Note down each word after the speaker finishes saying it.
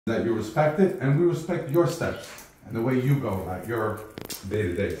that you respect it, and we respect your steps and the way you go at your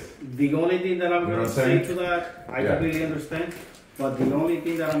day-to-day. The only thing that I'm going to say to that, I Yeah. completely understand, but the only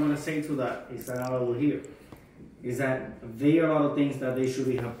thing that I'm going to say to that is that I will hear is that there are a lot of things that they should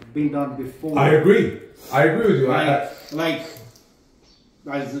have been done before. I agree. I agree with you. Like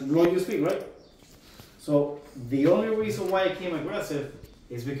as the way you speak, right? So the only reason why I came aggressive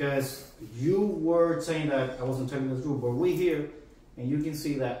is because you were saying that I wasn't telling the truth, but we here, and you can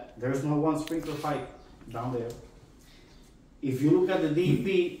see that there's no one sprinkler pipe down there. If you look at the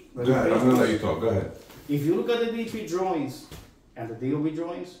DP, Go ahead, I'm gonna let you talk. Go ahead. if you look at the DP drawings and the DOB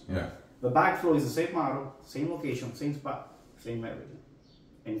drawings, Yeah. the backflow is the same model, same location, same spot, same everything,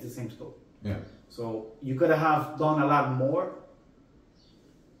 and it's the same scope. Yeah. So you could have done a lot more,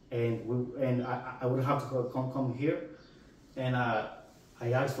 and I would have to come here, and I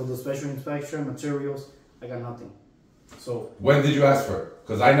asked for the special inspection materials. I got nothing. So When did you ask for it?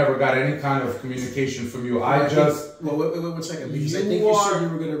 Because I never got any kind of communication from you. I just. Well, wait 1 second. Because I think you said you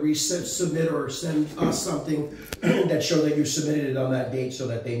were going to resubmit or send us something that showed that you submitted it on that date so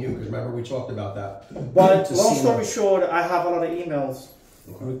that they knew. Because remember, we talked about that. But long story short, I have a lot of emails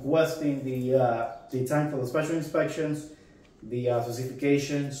requesting the time for the special inspections, the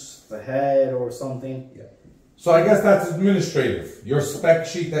specifications, the head or something. Yeah. So I guess that's administrative. Your spec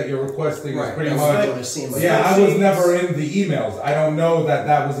sheet that you're requesting is pretty much. Yeah, I was never in the emails. I don't know that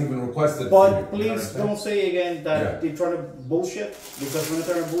that was even requested. But please don't say again that they're trying to bullshit, because we're not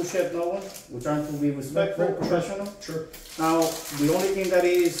trying to bullshit no one. We're trying to be respectful, professional. Sure. Now, the only thing that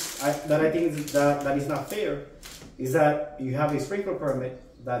I think is not fair is that you have a sprinkler permit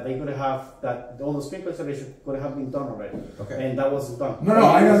that they could have, that all the sprinkler installation could have been done already. Okay. And that wasn't done. No,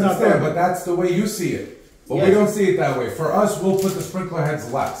 I understand, but that's the way you see it. But Yes. we don't see it that way. For us, we'll put the sprinkler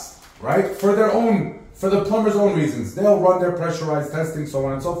heads last, right? For the plumber's own reasons. They'll run their pressurized testing, so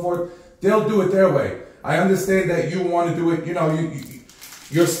on and so forth. They'll do it their way. I understand that you want to do it,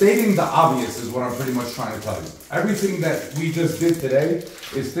 you're stating the obvious is what I'm pretty much trying to tell you. Everything that we just did today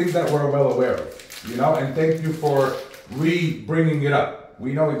is things that we're well aware of, and thank you for bringing it up.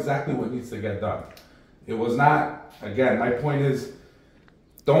 We know exactly what needs to get done. It was not, again, my point is,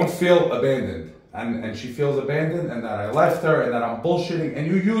 don't feel abandoned. And she feels abandoned, and that I left her, and that I'm bullshitting. And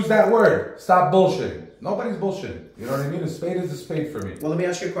you use that word. Stop bullshitting. Nobody's bullshitting. You know what I mean? A spade is a spade for me. Well, let me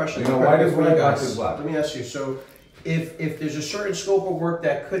ask you a question. White is white, black is black. Let me ask you. So, if there's a certain scope of work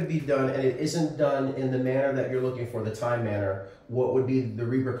that could be done and it isn't done in the manner that you're looking for, the time manner, what would be the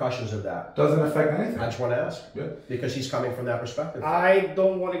repercussions of that? Doesn't affect anything. I just want to ask. Yeah. Because he's coming from that perspective. I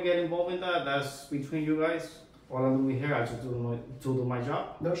don't want to get involved in that. That's between you guys. All I'm doing here, I just do my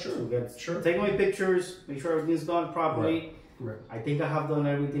job. No, sure. Take my pictures, make sure everything's done properly. Right. I think I have done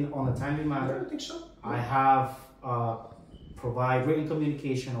everything on a timely manner. I think so. I have provide written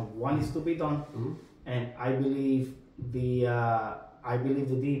communication of what needs to be done, and I believe the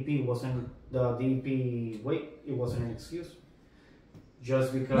DEP wasn't it wasn't an excuse.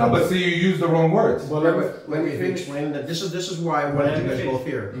 Just because. No, but see, you use the wrong words. Well, let me explain that. This is why I wanted you guys both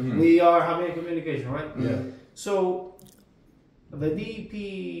here. We are having a communication, right? Yeah. So the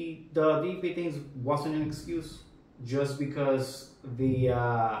DEP things wasn't an excuse, just because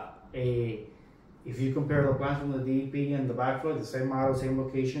if you compare the plans from the DEP and the backflow, the same model, same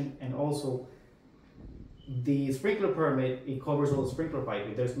location, and also the sprinkler permit, it covers all the sprinkler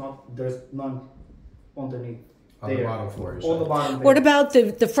piping. There's none underneath. On the bottom floor. On the bottom. What about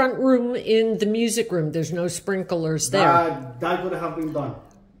the front room in the music room? There's no sprinklers there. That would have been done,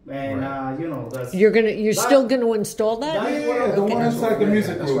 and that's. You're still gonna install that? Yeah, the one inside the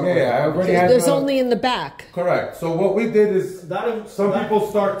music room. Yeah, I already had. There's only in the back. Correct. So what we did is some people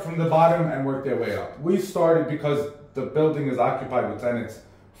start from the bottom and work their way up. We started because the building is occupied with tenants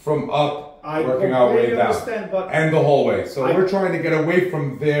from up, working our way down, and the hallway. So we're trying to get away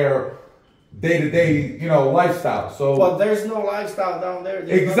from their day-to-day, lifestyle. So, but there's no lifestyle down there.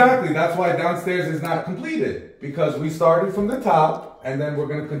 Exactly. That's why downstairs is not completed, because we started from the top and then we're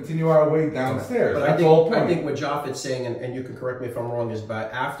going to continue our way downstairs. But that's the whole point. I think what Japhet's saying, and you can correct me if I'm wrong, is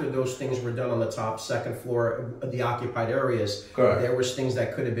that after those things were done on the top, second floor of the occupied areas, there was things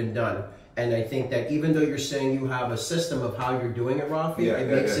that could have been done. And I think that even though you're saying you have a system of how you're doing it, Rafi,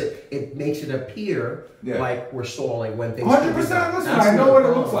 it makes it appear like we're stalling when things. 100%. Listen, I know what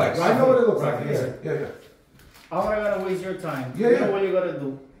it looks like. I know what it looks like. Yeah. I'm not gonna waste your time. Yeah, you know what you gotta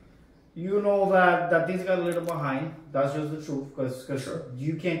do. You know that things got a little behind. That's just the truth, because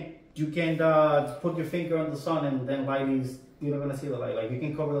you can't put your finger on the sun and then light these. You're not gonna see the light. Like, you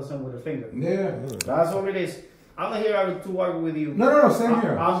can cover the sun with your finger. Yeah. That's what it is. I'm not here to argue with you. No, same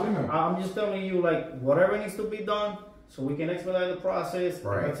here. I'm just telling you, like, whatever needs to be done, so we can expedite the process.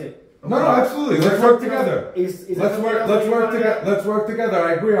 Right. That's it. No, absolutely. Let's work together. Let's work together.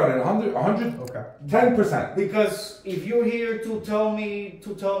 I agree on it. 110%. Because if you're here to tell me,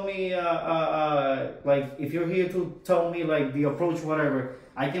 like, if you're here to tell me, like, the approach, whatever,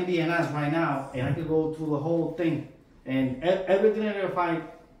 I can be an ass right now, and I can go through the whole thing, and everything that I find,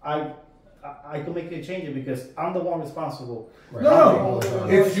 I can make it change it because I'm the one responsible. Right. No,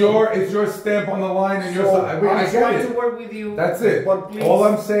 it's your stamp on the line and your side. I get trying it. to work with you. That's it. But please, all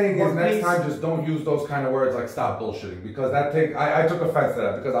I'm saying is but next please. time just don't use those kind of words like stop bullshitting because I took offense to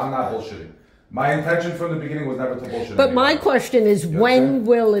that because I'm not bullshitting. My intention from the beginning was never to bullshit. But my anybody. question is, when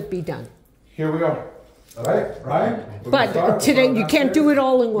will it be done? Here we are. Right? Right? But today, you can't do it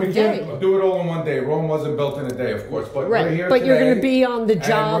all in one We day. can't do it all in one day. Rome wasn't built in a day, of course. But we're Right, here but you're today, going to be on the and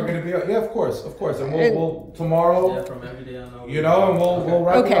job. we're going to be, yeah, of course. And we'll tomorrow, Yeah, from every day on over. you know, and we'll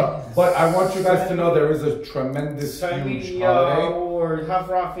wrap Okay. it up. But I want you guys to know there is a tremendous, Send huge me, holiday. or have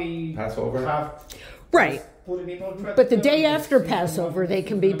Rafi, Passover. Right. put an email address But the together, day after see if Passover, someone they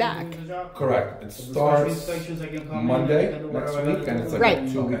can be is gonna back. do the job. Correct. It If there's starts inspections, I can come in, I Monday can do next whatever I week, gotta and do. it's like Right.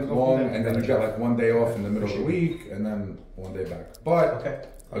 a 2 week Okay. long, and then you get like 1 day off in the middle of the week, and then 1 day back. But Okay.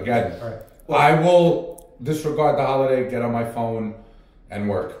 again, All right. I will disregard the holiday, get on my phone, and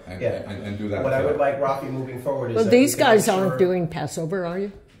work and Yeah. and do that. What I too. would like Rafi moving forward is Well, that these we can guys ensure- aren't doing Passover, are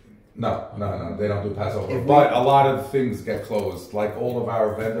you? No, they don't do Passover. If we- But a lot of things get closed. Like all of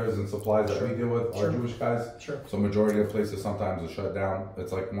our vendors and supplies that we deal with are Jewish guys. Sure. So majority of places sometimes are shut down.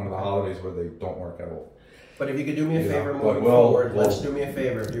 It's like one of the holidays where they don't work at all. But if you could do me a Yeah, favor but moving we'll- forward, we'll- let's do me a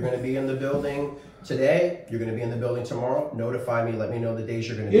favor. If you're going to be in the building today, you're going to be in the building tomorrow, notify me, let me know the days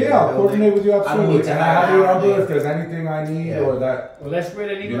you're going to be in Yeah, the I'll building. coordinate with you I don't absolutely. need to And I have your have number if there's anything I need Yeah. or that. Well, let's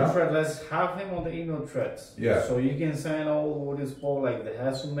create an email You know? thread. Let's have him on the email threads. Yeah. So you can send all this for like the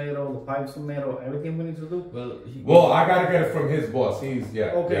hair tomato, the pipe tomato, everything we need to do. Well, I gotta get it from his boss. He's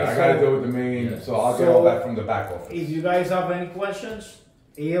Okay, I gotta so- do it with the main. Yeah. So I'll get So- all that from the back office. If you guys have any questions,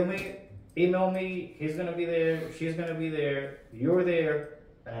 email me. He's gonna be there. She's gonna be there. You're there,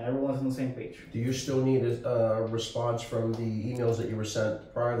 and everyone's on the same page. Do you still need a response from the emails that you were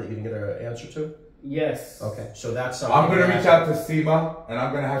sent prior that you didn't get an answer to? Yes. Okay, so that's something. I'm gonna that- reach out to SEMA, and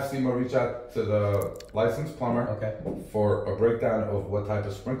I'm gonna have SEMA reach out to the licensed plumber Okay. for a breakdown of what type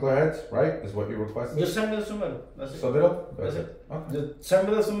of sprinkler heads. Right, is what you requested. Just send me the submittal. That's it. Sub it up. That's it. Okay. Just send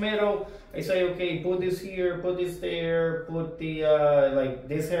me the submittal. I say, okay, put this here, put this there, put the like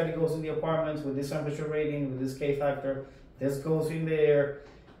this head goes in the apartments with this temperature rating, with this K factor. This goes in there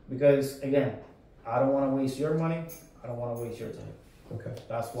because again, I don't want to waste your money. I don't want to waste your time. Okay.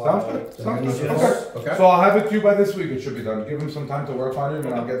 That's why. Sounds good. Sounds it's good. just- Okay. Okay. So I'll have it to you by this week. It should be done. Give him some time to work on it,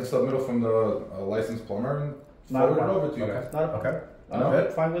 and I'll get the submittal from the licensed plumber and Not a forward it problem. over to you Okay. guys. Not a problem. Okay. No.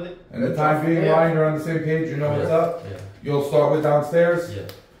 Good. Fine with it. And the time being, Yeah. Ryan, you're on the same page. You know what's up. Yeah. You'll start with downstairs, Yeah.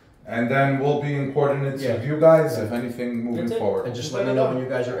 and then we'll be in coordinates Yeah. with you guys if anything moving That's it. forward. And just let me know when you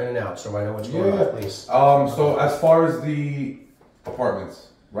guys are in and out so I know what's going Yeah. on, please. So as far as the apartments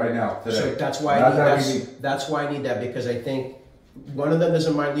right now today, So that's why not that we need. that's why I need that because I think one of them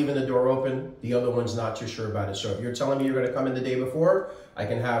doesn't mind leaving the door open. The other one's not too sure about it. So if you're telling me you're going to come in the day before, I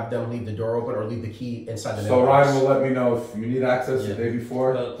can have them leave the door open or leave the key inside the So mailbox. Ryan will let me know if you need access the Yeah. day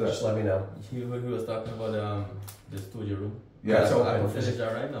before. Well, Just let me know. He was talking about the studio room. Yeah, It's I open. can finish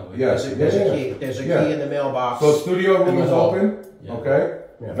that right now. Yes. There's Yeah. a key. There's a Yeah. key in the mailbox. So studio room In the is hall. open. Yeah. Okay.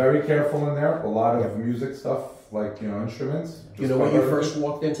 Yeah. Very careful in there. A lot of music stuff, like instruments. You Just know, when you cover first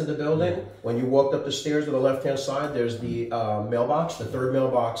walked into the building, when you walked up the stairs to the left-hand side, there's the mailbox. The third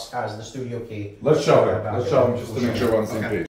mailbox has the studio key. Let's show him. Let's show him just to make sure we're on the same Okay. page.